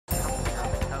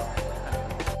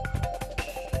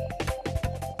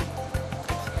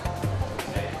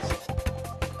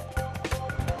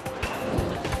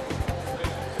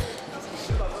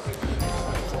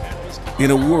In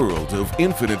a world of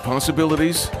infinite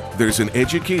possibilities, there's an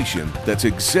education that's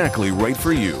exactly right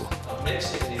for you.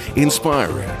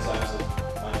 Inspiring,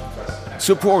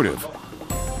 supportive,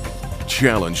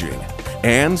 challenging,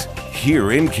 and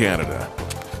here in Canada.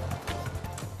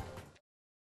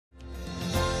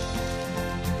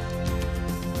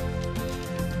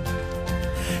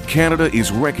 Canada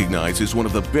is recognized as one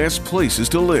of the best places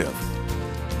to live.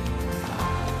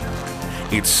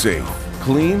 It's safe,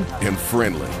 clean, and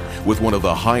friendly, with one of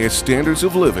the highest standards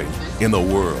of living in the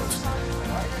world.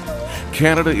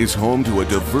 Canada is home to a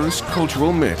diverse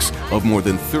cultural mix of more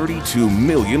than 32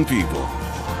 million people.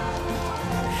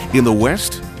 In the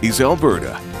west is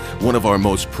Alberta, one of our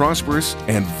most prosperous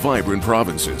and vibrant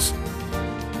provinces.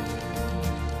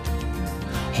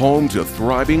 Home to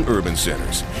thriving urban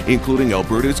centers, including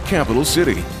Alberta's capital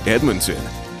city, Edmonton.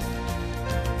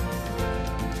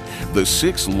 The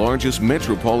sixth largest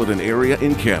metropolitan area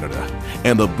in Canada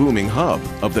and the booming hub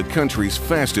of the country's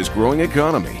fastest growing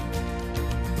economy.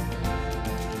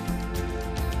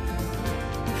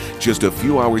 Just a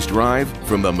few hours' drive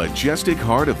from the majestic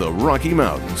heart of the Rocky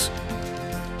Mountains.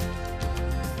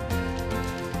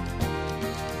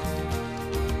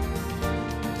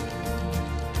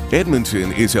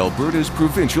 Edmonton is Alberta's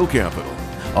provincial capital,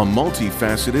 a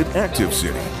multifaceted, active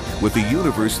city with the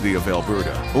University of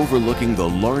Alberta overlooking the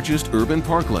largest urban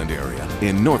parkland area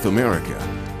in North America.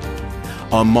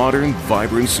 A modern,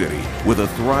 vibrant city with a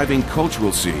thriving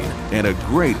cultural scene and a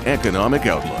great economic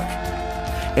outlook.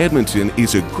 Edmonton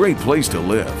is a great place to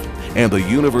live, and the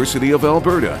University of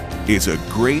Alberta is a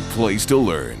great place to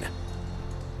learn.